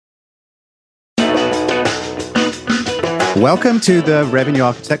Welcome to the Revenue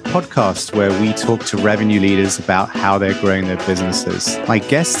Architect podcast, where we talk to revenue leaders about how they're growing their businesses. My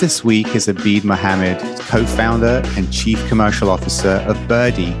guest this week is Abeed Mohamed, co-founder and chief commercial officer of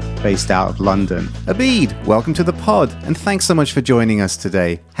Birdie, based out of London. Abeed, welcome to the pod, and thanks so much for joining us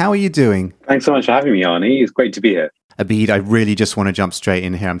today. How are you doing? Thanks so much for having me, Arnie. It's great to be here. Abeed, I really just want to jump straight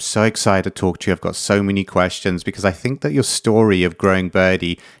in here. I'm so excited to talk to you. I've got so many questions because I think that your story of growing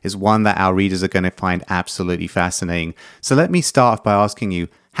Birdie is one that our readers are going to find absolutely fascinating. So let me start off by asking you,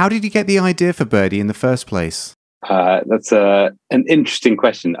 how did you get the idea for Birdie in the first place? That's an interesting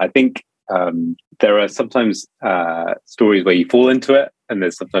question. I think there are sometimes stories where you fall into it, and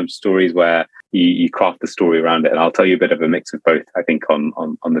there's sometimes stories where you craft the story around it. And I'll tell you a bit of a mix of both, I think,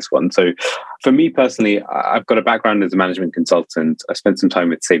 on this one. So for me personally, I've got a background as a management consultant. I spent some time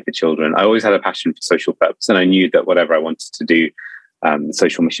with Save the Children. I always had a passion for social purpose, and I knew that whatever I wanted to do, the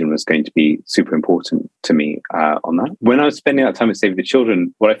social mission was going to be super important to me on that. When I was spending that time with Save the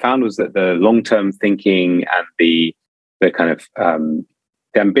Children, what I found was that the long-term thinking and the kind of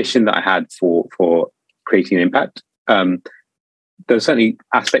the ambition that I had for creating an impact, there were certainly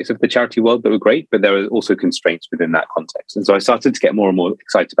aspects of the charity world that were great, but there were also constraints within that context. And so I started to get more and more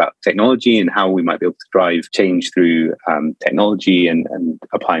excited about technology and how we might be able to drive change through technology and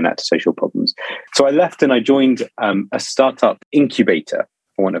applying that to social problems. So I left and I joined a startup incubator,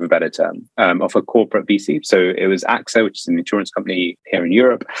 for want of a better term, of a corporate VC. So it was AXA, which is an insurance company here in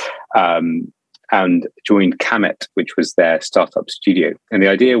Europe, and joined Camet, which was their startup studio. And the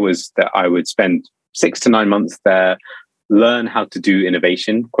idea was that I would spend 6 to 9 months there, learn how to do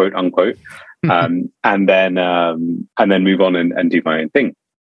innovation, quote unquote, and then move on and do my own thing.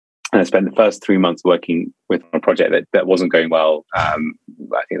 And I spent the first 3 months working with a project that wasn't going well. I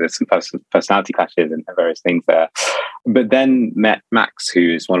think there's some personality clashes and various things there. But then met Max, who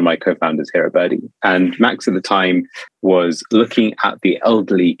is one of my co-founders here at Birdie. And Max at the time was looking at the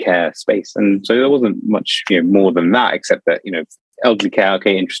elderly care space. And so there wasn't much more than that, except that, elderly care,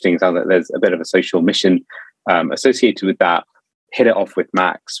 okay, interesting. Sounds like there's a bit of a social mission associated with that. Hit it off with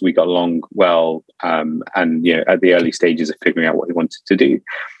Max. We got along well, and at the early stages of figuring out what we wanted to do,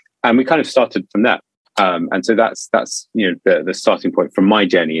 and we kind of started from that. And so that's the starting point from my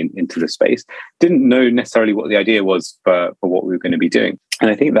journey into the space. Didn't know necessarily what the idea was for what we were going to be doing,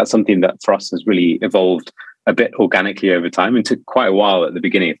 and I think that's something that for us has really evolved a bit organically over time, and took quite a while at the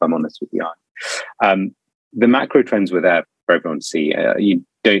beginning, if I'm honest with you. The macro trends were there for everyone to see. You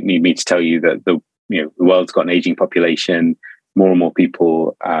don't need me to tell you that the world's got an aging population, more and more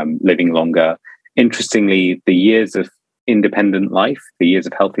people living longer. Interestingly, the years of independent life, the years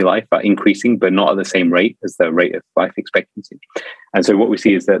of healthy life are increasing, but not at the same rate as the rate of life expectancy. And so what we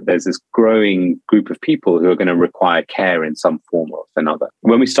see is that there's this growing group of people who are going to require care in some form or another.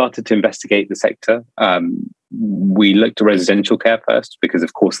 When we started to investigate the sector, we looked at residential care first, because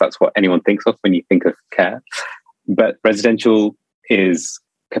of course that's what anyone thinks of when you think of care. But residential is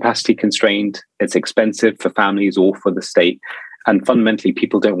capacity constrained, it's expensive for families or for the state. And fundamentally,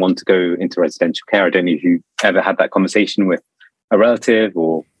 people don't want to go into residential care. I don't know if you've ever had that conversation with a relative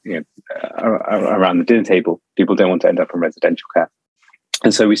or around the dinner table. People don't want to end up in residential care.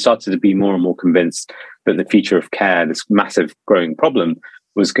 And so we started to be more and more convinced that the future of care, this massive growing problem,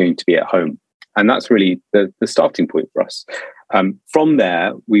 was going to be at home. And that's really the starting point for us. From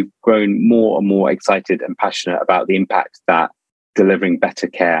there, we've grown more and more excited and passionate about the impact that delivering better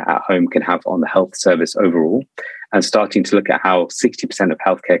care at home can have on the health service overall, and starting to look at how 60% of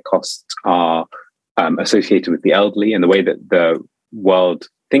healthcare costs are associated with the elderly. And the way that the world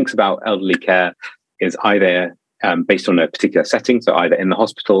thinks about elderly care is either based on a particular setting, so either in the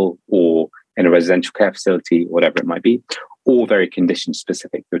hospital or in a residential care facility, whatever it might be, or very condition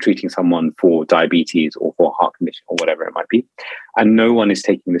specific. You're treating someone for diabetes or for a heart condition or whatever it might be. And no one is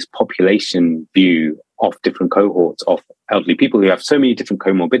taking this population view of different cohorts of elderly people who have so many different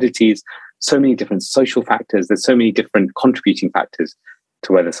comorbidities, so many different social factors. There's so many different contributing factors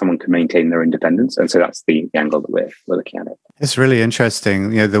to whether someone can maintain their independence. And so that's the angle that we're looking at it. It's really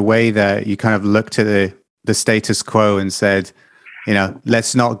interesting, the way that you kind of looked at the status quo and said,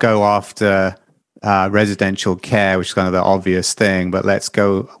 let's not go after residential care, which is kind of the obvious thing, but let's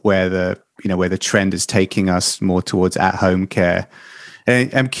go where the trend is taking us more towards at-home care.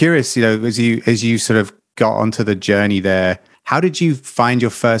 And I'm curious, as you sort of got onto the journey there, how did you find your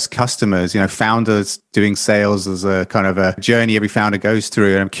first customers? Founders doing sales is a kind of a journey every founder goes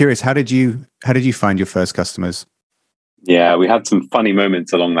through. And I'm curious, how did you find your first customers? Yeah, we had some funny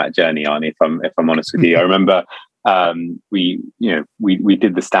moments along that journey, Arnie, if I'm honest with you. I remember we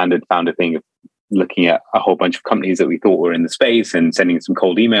did the standard founder thing of looking at a whole bunch of companies that we thought were in the space and sending some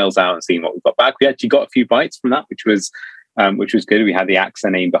cold emails out and seeing what we got back. We actually got a few bites from that, which was which was good. We had the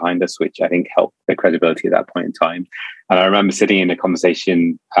AXA name behind us, which I think helped the credibility at that point in time. And I remember sitting in a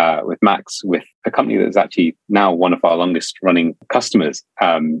conversation with Max, with a company that's actually now one of our longest running customers.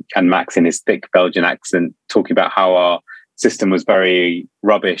 And Max, in his thick Belgian accent, talking about how our system was very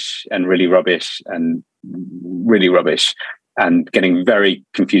rubbish and really rubbish and really rubbish, and getting very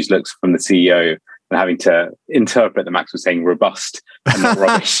confused looks from the CEO and having to interpret that Max was saying robust and not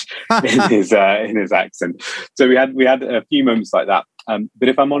rubbish in his accent. So we had a few moments like that. But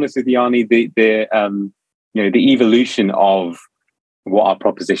if I'm honest with you, Arnie, the evolution of what our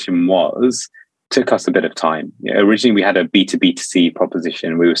proposition was took us a bit of time. Originally, we had a B2B2C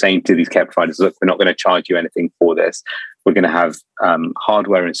proposition. We were saying to these care providers, look, we're not going to charge you anything for this. We're going to have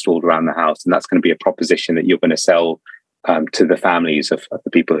hardware installed around the house, and that's going to be a proposition that you're going to sell to the families of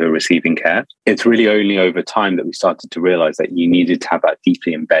the people who are receiving care. It's really only over time that we started to realize that you needed to have that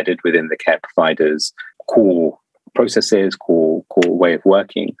deeply embedded within the care provider's core processes, core way of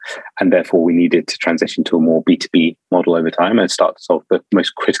working. And therefore, we needed to transition to a more B2B model over time and start to solve the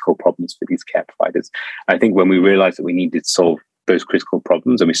most critical problems for these care providers. I think when we realized that we needed to solve those critical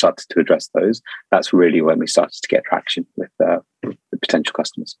problems and we started to address those, that's really when we started to get traction with the potential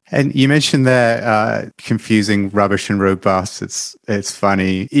customers. And you mentioned there confusing rubbish and robust. It's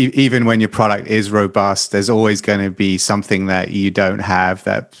funny. Even when your product is robust, there's always going to be something that you don't have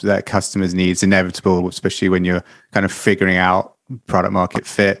that customers need. It's inevitable, especially when you're kind of figuring out product market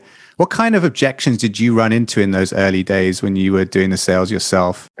fit. What kind of objections did you run into in those early days when you were doing the sales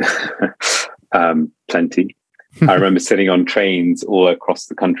yourself? Plenty. I remember sitting on trains all across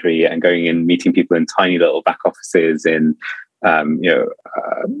the country and going and meeting people in tiny little back offices in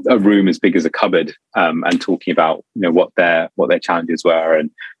a room as big as a cupboard, and talking about what their challenges were and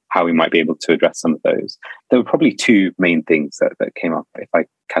how we might be able to address some of those. There were probably two main things that came up, if I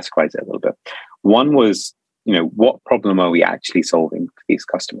categorize it a little bit. One was, what problem are we actually solving for these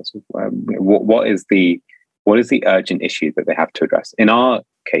customers? What is the urgent issue that they have to address? In our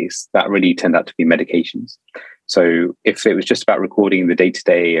case, that really turned out to be medications. So if it was just about recording the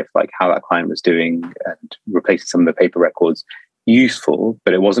day-to-day of like how that client was doing and replacing some of the paper records, useful,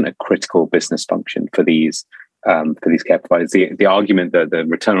 but it wasn't a critical business function for these care providers. The argument that the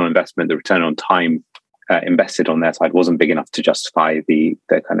return on investment, the return on time invested on their side wasn't big enough to justify the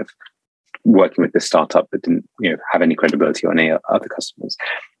kind of working with this startup that didn't have any credibility on any other customers.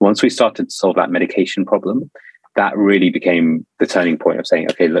 Once we started to solve that medication problem, that really became the turning point of saying,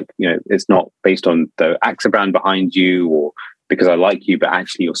 okay, look, it's not based on the AXA brand behind you or because I like you, but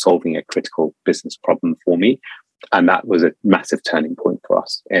actually you're solving a critical business problem for me. And that was a massive turning point for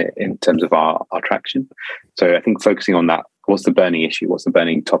us in terms of our traction. So I think focusing on that, what's the burning issue? What's the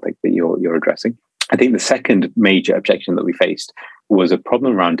burning topic that you're addressing? I think the second major objection that we faced was a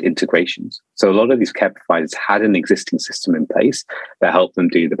problem around integrations. So a lot of these care providers had an existing system in place that helped them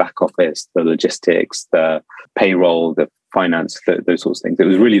do the back office, the logistics, the payroll, the finance, those sorts of things. It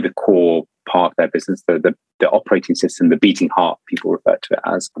was really the core part of their business, the operating system, the beating heart, people refer to it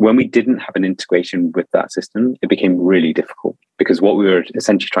as. When we didn't have an integration with that system, it became really difficult because what we were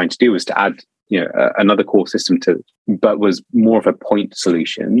essentially trying to do was to add another core system but was more of a point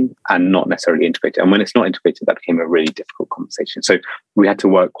solution and not necessarily integrated. And when it's not integrated, that became a really difficult conversation. So we had to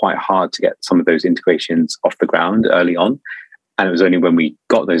work quite hard to get some of those integrations off the ground early on. And it was only when we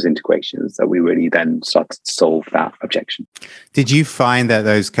got those integrations that we really then started to solve that objection. Did you find that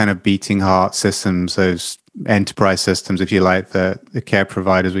those kind of beating heart systems, those enterprise systems, if you like, the care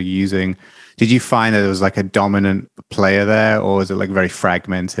providers were using, did you find that there was like a dominant player there, or was it like very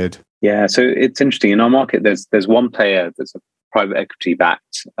fragmented? Yeah, so it's interesting. In our market, there's one player that's a private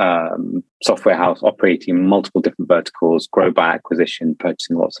equity-backed software house operating multiple different verticals, grow by acquisition,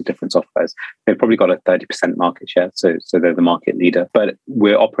 purchasing lots of different softwares. They've probably got a 30% market share, so they're the market leader. But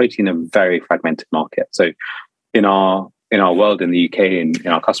we're operating in a very fragmented market. So in our world, in the UK, in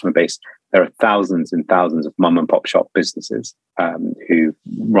our customer base, there are thousands and thousands of mum and pop shop businesses who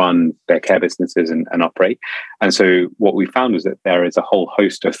run their care businesses and operate. And so what we found was that there is a whole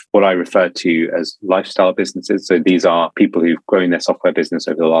host of what I refer to as lifestyle businesses. So these are people who've grown their software business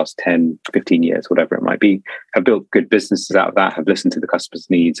over the last 10, 15 years, whatever it might be, have built good businesses out of that, have listened to the customer's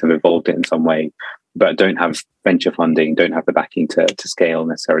needs, have evolved it in some way, but don't have venture funding, don't have the backing to scale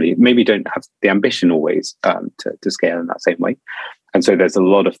necessarily, maybe don't have the ambition always to scale in that same way. And so there's a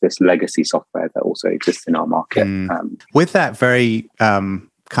lot of this legacy software that also exists in our market. With that very kind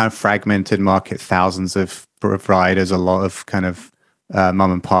of fragmented market, thousands of providers, a lot of kind of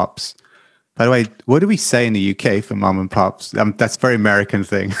mum and pops. By the way, what do we say in the UK for mum and pops? That's a very American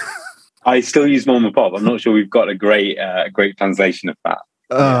thing. I still use mum and pop. I'm not sure we've got a great translation of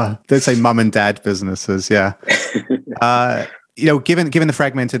that. They say mum and dad businesses, yeah. Given the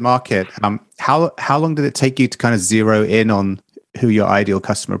fragmented market, how long did it take you to kind of zero in on who your ideal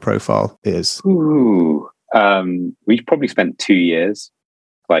customer profile is? We probably spent 2 years,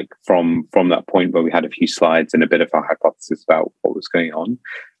 like from that point where we had a few slides and a bit of a hypothesis about what was going on,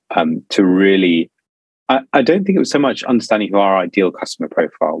 to really. I don't think it was so much understanding who our ideal customer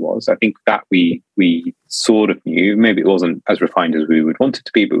profile was. I think that we sort of knew. Maybe it wasn't as refined as we would want it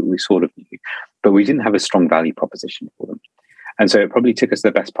to be, but we sort of knew. But we didn't have a strong value proposition for them. And so it probably took us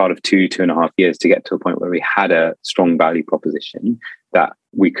the best part of 2.5 years to get to a point where we had a strong value proposition that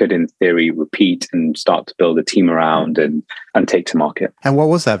we could, in theory, repeat and start to build a team around and take to market. And what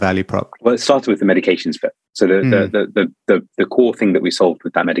was that value prop? Well, it started with the medications bit. So the core thing that we solved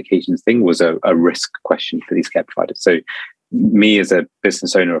with that medications thing was a risk question for these care providers. So me as a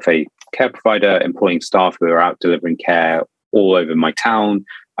business owner of a care provider, employing staff who are out delivering care all over my town,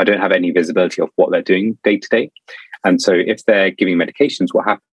 I don't have any visibility of what they're doing day to day. And so if they're giving medications, what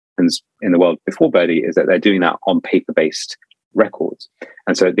happens in the world before Birdie is that they're doing that on paper-based records.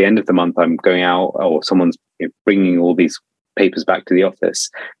 And so at the end of the month, I'm going out or someone's bringing all these papers back to the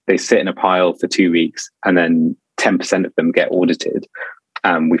office. They sit in a pile for 2 weeks and then 10% of them get audited.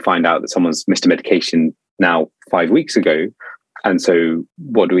 We find out that someone's missed a medication now 5 weeks ago. And so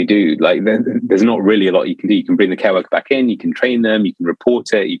what do we do? Like, there's not really a lot you can do. You can bring the care worker back in, you can train them, you can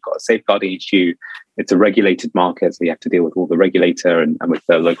report it, you've got a safeguarding issue. It's a regulated market, so you have to deal with all the regulator and with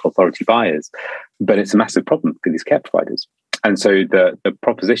the local authority buyers. But it's a massive problem for these care providers. And so the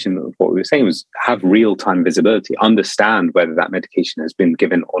proposition of what we were saying was have real-time visibility, understand whether that medication has been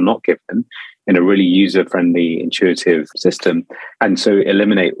given or not given in a really user-friendly, intuitive system. And so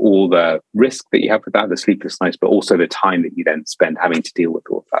eliminate all the risk that you have with that, the sleepless nights, but also the time that you then spend having to deal with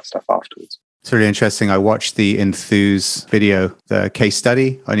all of that stuff afterwards. It's really interesting. I watched the Enthuse video, the case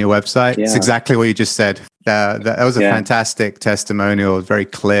study on your website. Yeah. It's exactly what you just said. That was a fantastic testimonial, very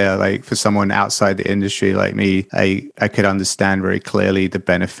clear. Like for someone outside the industry like me, I could understand very clearly the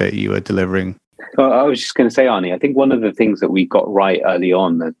benefit you were delivering. Well, I was just going to say, Arnie, I think one of the things that we got right early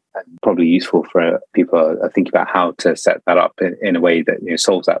on and probably useful for people thinking about how to set that up in a way that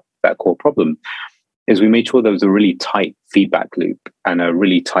solves that core problem is we made sure there was a really tight feedback loop and a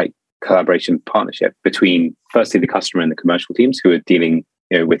really tight collaboration partnership between firstly the customer and the commercial teams who are dealing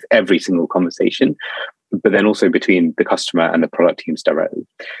with every single conversation, but then also between the customer and the product teams directly.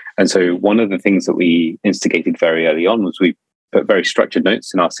 And so one of the things that we instigated very early on was we put very structured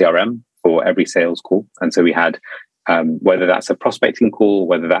notes in our CRM for every sales call. And so we had whether that's a prospecting call,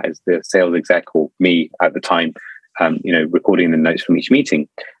 whether that is the sales exec or me at the time, recording the notes from each meeting.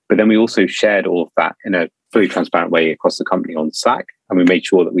 But then we also shared all of that in a fully transparent way across the company on Slack. And we made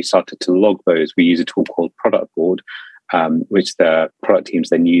sure that we started to log those. We use a tool called Product Board, which the product teams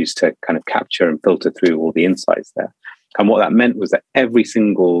then use to kind of capture and filter through all the insights there. And what that meant was that every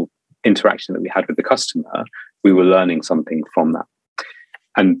single interaction that we had with the customer, we were learning something from that.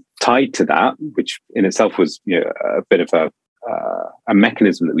 And tied to that, which in itself was a bit of a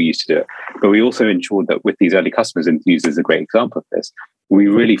mechanism that we used to do it, but we also ensured that with these early customers, and Enthuse is a great example of this, we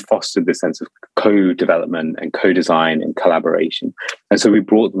really fostered the sense of co-development and co-design and collaboration. And so we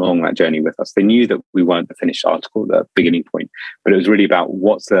brought them along that journey with us. They knew that we weren't the finished article, the beginning point, but it was really about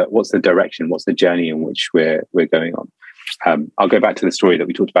what's the direction, what's the journey in which we're going on. I'll go back to the story that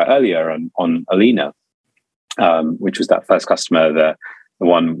we talked about earlier on Alina, which was that first customer, the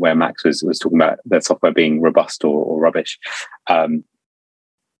one where Max was talking about the software being robust or rubbish.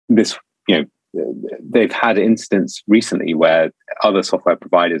 They've had incidents recently where other software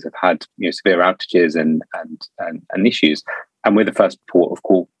providers have had severe outages and issues, and we're the first port of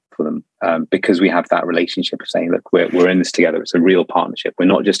call for them because we have that relationship of saying, look, we're in this together. It's a real partnership. We're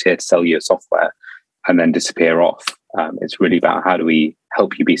not just here to sell you a software and then disappear off. It's really about how do we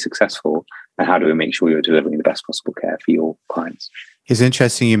help you be successful and how do we make sure you're delivering the best possible care for your clients. It's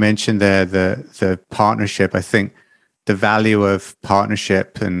interesting you mentioned there the partnership. I think the value of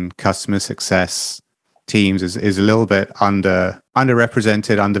partnership and customer success teams is a little bit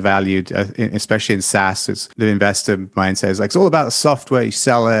underrepresented, undervalued, especially in SaaS. It's the investor mindset is like, it's all about the software. You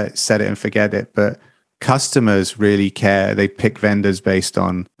sell it, set it and forget it. But customers really care. They pick vendors based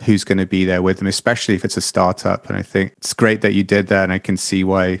on who's going to be there with them, especially if it's a startup. And I think it's great that you did that. And I can see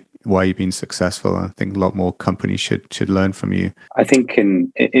why you've been successful. I think a lot more companies should learn from you. I think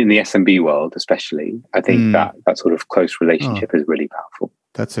in the SMB world, especially, I think that sort of close relationship is really powerful.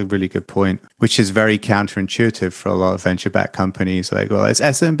 That's a really good point, which is very counterintuitive for a lot of venture-backed companies. Like, well, it's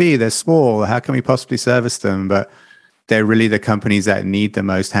SMB, they're small. How can we possibly service them? But they're really the companies that need the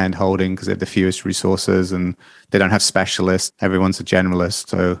most hand-holding because they have the fewest resources and they don't have specialists. Everyone's a generalist.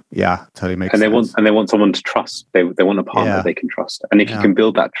 So yeah, totally makes sense. And they want someone to trust. They want a partner they can trust. And if you can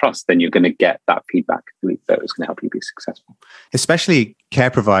build that trust, then you're going to get that feedback loop that is going to help you be successful. Especially care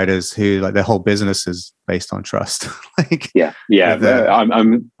providers who like their whole business is based on trust.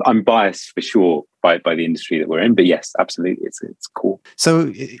 I'm biased for sure by the industry that we're in, but yes, absolutely, it's cool.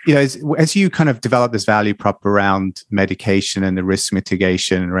 So as you kind of develop this value prop around medication and the risk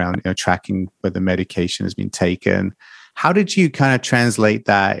mitigation around tracking whether medication has been taken, how did you kind of translate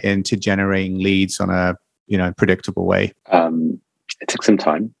that into generating leads on a predictable way? It took some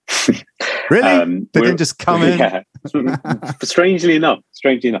time. Really? They didn't just come in? Yeah. Strangely enough.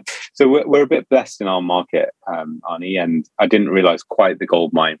 So we're a bit blessed in our market, Arnie, and I didn't realize quite the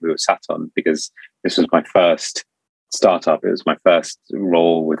gold mine we were sat on, because this was my first startup. It was my first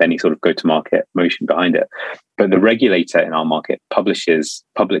role with any sort of go-to-market motion behind it. But the regulator in our market publishes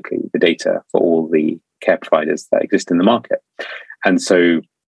publicly the data for all the care providers that exist in the market. And so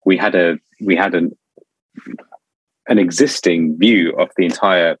we had an existing view of the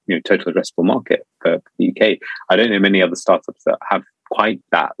entire total addressable market for the UK. I don't know many other startups that have quite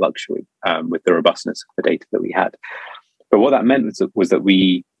that luxury with the robustness of the data that we had. But what that meant was that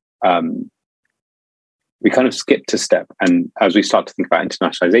we kind of skipped a step. And as we start to think about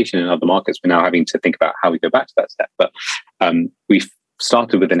internationalization in other markets, we're now having to think about how we go back to that step. But we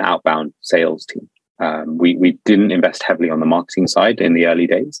started with an outbound sales team. We didn't invest heavily on the marketing side in the early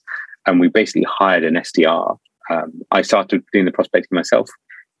days. And we basically hired an SDR. I started doing the prospecting myself,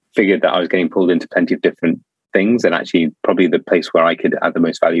 figured that I was getting pulled into plenty of different things. And actually, probably the place where I could add the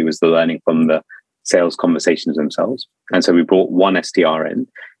most value was the learning from the sales conversations themselves. And so we brought one SDR in,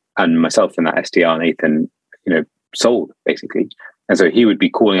 and myself and that SDR, Nathan, sold basically. And so he would be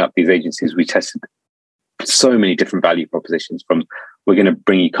calling up these agencies. We tested so many different value propositions, from we're going to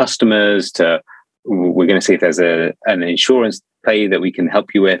bring you customers to we're going to see if there's an insurance play that we can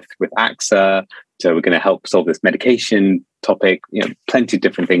help you with AXA. So we're going to help solve this medication topic. Plenty of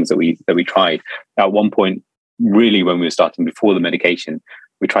different things that we tried. At one point, really, when we were starting before the medication,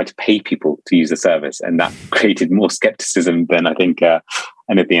 we tried to pay people to use the service, and that created more skepticism than I think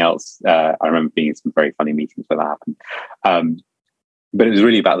anything else. I remember being in some very funny meetings where that happened. But it was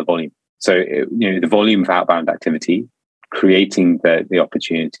really about the volume. So the volume of outbound activity, creating the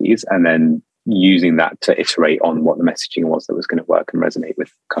opportunities, and then using that to iterate on what the messaging was that was going to work and resonate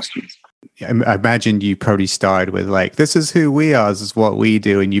with customers. Yeah, I imagine you probably started with like, this is who we are, this is what we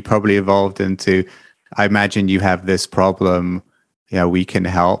do. And you probably evolved into, I imagine you have this problem, we can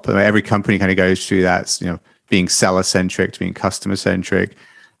help. Every company kind of goes through that, being seller centric to being customer centric.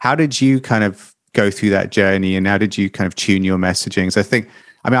 How did you kind of go through that journey, and how did you kind of tune your messaging? So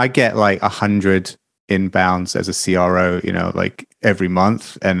I get like 100 inbounds as a CRO, like every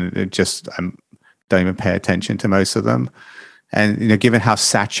month, and I don't even pay attention to most of them. And given how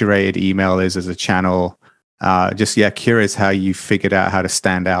saturated email is as a channel, curious how you figured out how to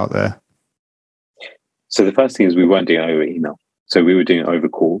stand out there. So the first thing is we weren't doing it over email. So we were doing it over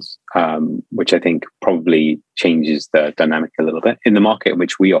calls, which I think probably changes the dynamic a little bit. In the market in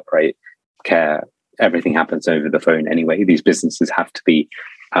which we operate, everything happens over the phone anyway. These businesses have to be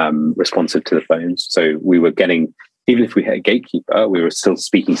responsive to the phones. So we were getting, even if we had a gatekeeper, we were still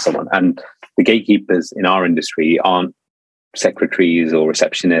speaking to someone. And the gatekeepers in our industry aren't secretaries or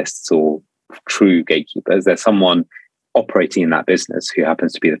receptionists or true gatekeepers. They're someone operating in that business who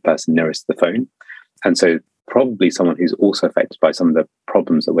happens to be the person nearest to the phone. And so probably someone who's also affected by some of the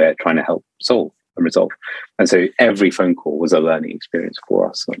problems that we're trying to help solve and resolve. And so every phone call was a learning experience for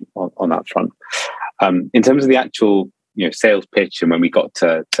us on that front. In terms of the actual sales pitch, and when we got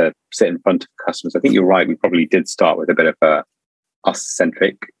to sit in front of customers, I think you're right. We probably did start with a bit of a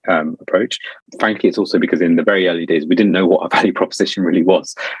us-centric approach. Frankly, it's also because in the very early days, we didn't know what our value proposition really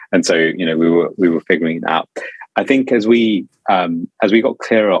was. And so, we were figuring it out. I think as we got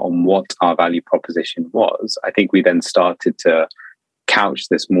clearer on what our value proposition was, I think we then started to couch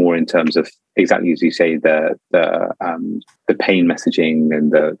this more in terms of exactly as you say, the pain messaging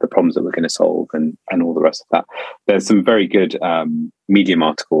and the problems that we're going to solve and all the rest of that. There's some very good Medium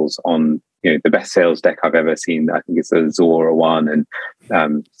articles on the best sales deck I've ever seen. I think it's a Zora one and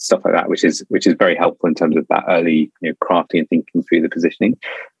stuff like that, which is very helpful in terms of that early crafting and thinking through the positioning.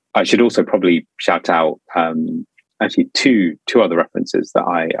 I should also probably shout out actually two other references that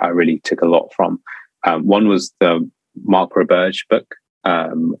I really took a lot from. One was the Mark Roberge book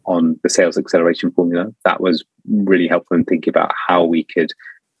on the sales acceleration formula. That was really helpful in thinking about how we could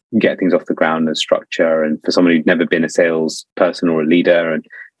get things off the ground and structure. And for someone who'd never been a sales person or a leader and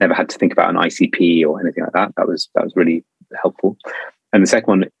never had to think about an ICP or anything like that. That was really helpful. And the second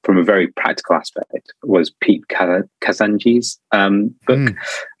one, from a very practical aspect, was Pete Kazanji's book,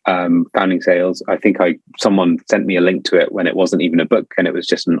 Founding Sales. I think someone sent me a link to it when it wasn't even a book, and it was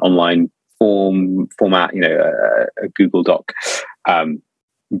just an online format, a Google Doc.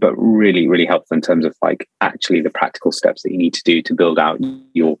 But really, really helpful in terms of like actually the practical steps that you need to do to build out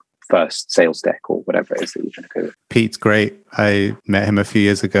your first sales deck or whatever it is that you're going to go with. Pete's great. I met him a few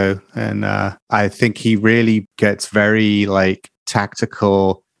years ago, and I think he really gets very like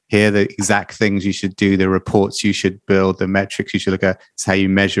tactical. Here are the exact things you should do, the reports you should build, the metrics you should look at. It's how you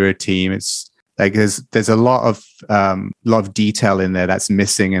measure a team. It's like there's a lot of detail in there that's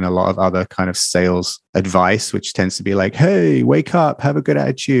missing in a lot of other kind of sales advice, which tends to be like, hey, wake up, have a good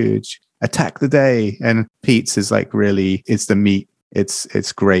attitude, attack the day. And Pete's is like really, it's the meat.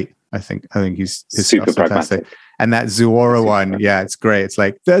 It's great. I think his super pragmatic. And that Zuora one, yeah, it's great. It's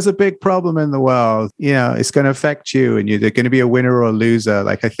like, there's a big problem in the world, it's going to affect you, and you're going to be a winner or a loser.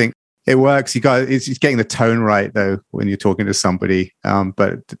 Like, I think it works. It's getting the tone right though when you're talking to somebody.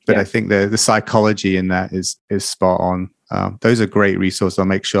 But I think the psychology in that is spot on. Those are great resources. I'll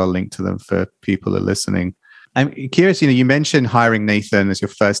make sure I'll link to them for people who are listening. I'm curious. You mentioned hiring Nathan as your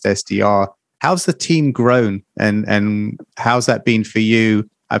first SDR. How's the team grown, and how's that been for you?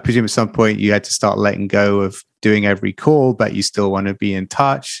 I presume at some point you had to start letting go of doing every call, but you still want to be in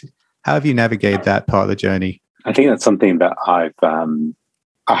touch. How have you navigated that part of the journey? I think that's something that I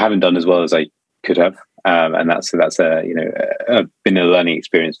haven't done as well as I could have, and that's been a learning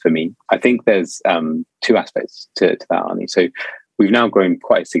experience for me. I think there's two aspects to that, Arnie. So we've now grown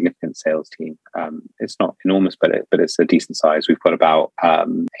quite a significant sales team. It's not enormous, but it's a decent size. We've got about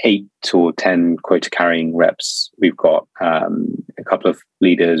 8 or 10 quota carrying reps. We've got a couple of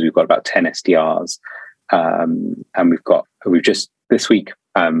leaders. We've got about 10 SDRs, and we've just this week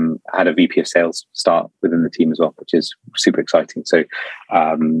had a VP of sales start within the team as well, which is super exciting. So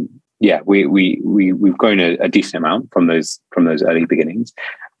we've grown a decent amount from those early beginnings.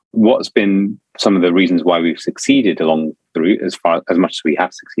 What's been some of the reasons why we've succeeded along the route, as much as we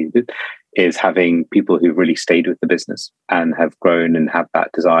have succeeded, is having people who've really stayed with the business and have grown and have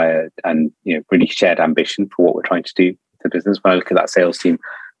that desire and really shared ambition for what we're trying to do with the business. When I look at that sales team,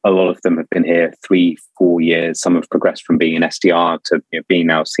 a lot of them have been here 3-4 years. Some have progressed from being an SDR to being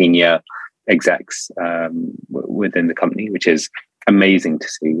now senior execs within the company, which is amazing to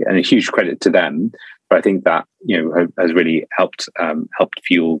see, and a huge credit to them. But I think that has really helped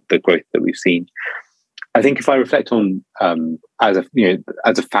fuel the growth that we've seen. I think if I reflect on as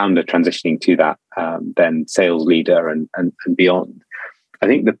a founder transitioning to that, then sales leader and beyond, I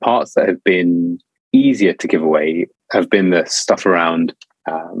think the parts that have been easier to give away have been the stuff around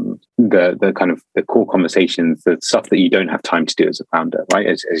the kind of the core conversations, the stuff that you don't have time to do as a founder, right?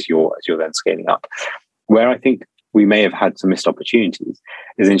 As you're then scaling up. Where I think we may have had some missed opportunities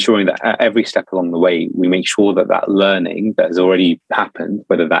is ensuring that at every step along the way, we make sure that learning that has already happened,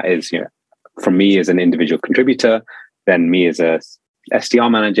 whether that is, from me as an individual contributor, then me as a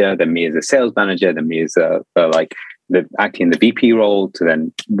SDR manager, then me as a sales manager, then me as acting in the VP role, to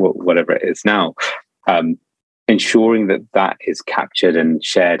then whatever it is now, ensuring that is captured and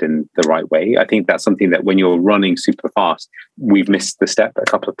shared in the right way. I think that's something that when you're running super fast, we've missed the step a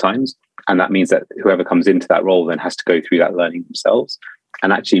couple of times. And that means that whoever comes into that role then has to go through that learning themselves,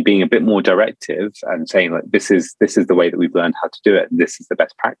 and actually being a bit more directive and saying, like, this is the way that we've learned how to do it, and this is the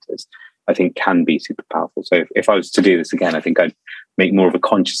best practice, I think can be super powerful. So if I was to do this again, I think I'd make more of a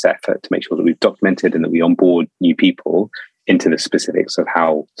conscious effort to make sure that we've documented and that we onboard new people into the specifics of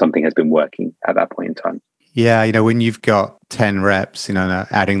how something has been working at that point in time. Yeah, when you've got 10 reps,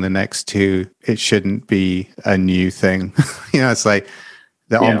 adding the next 2, it shouldn't be a new thing. It's like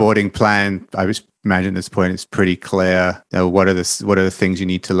the onboarding plan, I would imagine at this point, it's pretty clear. What are the things you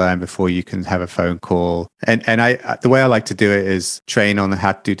need to learn before you can have a phone call? And the way I like to do it is train on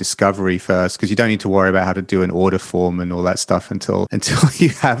how to do discovery first, because you don't need to worry about how to do an order form and all that stuff until you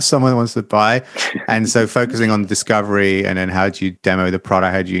have someone who wants to buy. And so focusing on discovery, and then how do you demo the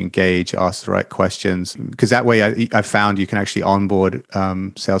product? How do you engage, ask the right questions? Because that way I found you can actually onboard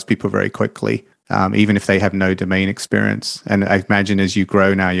salespeople very quickly. Even if they have no domain experience. And I imagine as you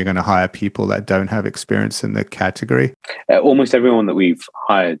grow now, you're going to hire people that don't have experience in the category. Almost everyone that we've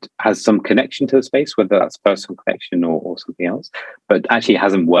hired has some connection to the space, whether that's personal connection or something else, but actually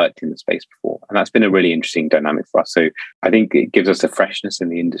hasn't worked in the space before. And that's been a really interesting dynamic for us. So I think it gives us a freshness in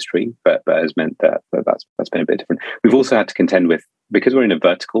the industry, but has meant that's been a bit different. We've also had to contend with, because we're in a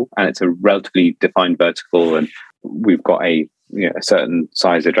vertical and it's a relatively defined vertical, and we've got a certain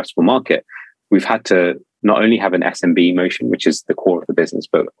size addressable market, we've had to not only have an SMB motion, which is the core of the business,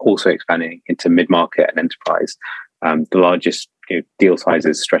 but also expanding into mid-market and enterprise. The largest deal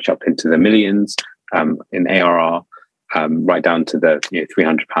sizes stretch up into the millions in ARR, right down to the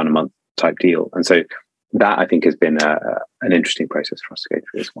 £300 a month type deal. And so that, I think, has been an interesting process for us to go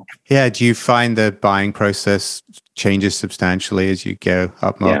through as well. Yeah. Do you find the buying process changes substantially as you go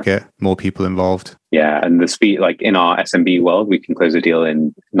up market, more people involved? Yeah. And the speed, like in our SMB world, we can close a deal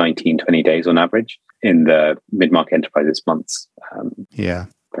in 19, 20 days on average. In the mid-market enterprise, it's months.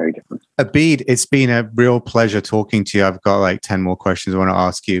 Very different. Abeed, it's been a real pleasure talking to you. I've got like 10 more questions I want to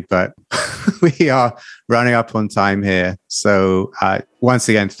ask you, but we are running up on time here. So once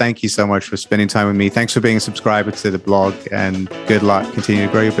again, thank you so much for spending time with me. Thanks for being a subscriber to the blog, and good luck continuing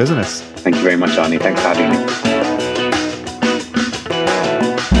to grow your business. Thank you very much, Arnie. Thanks for having me.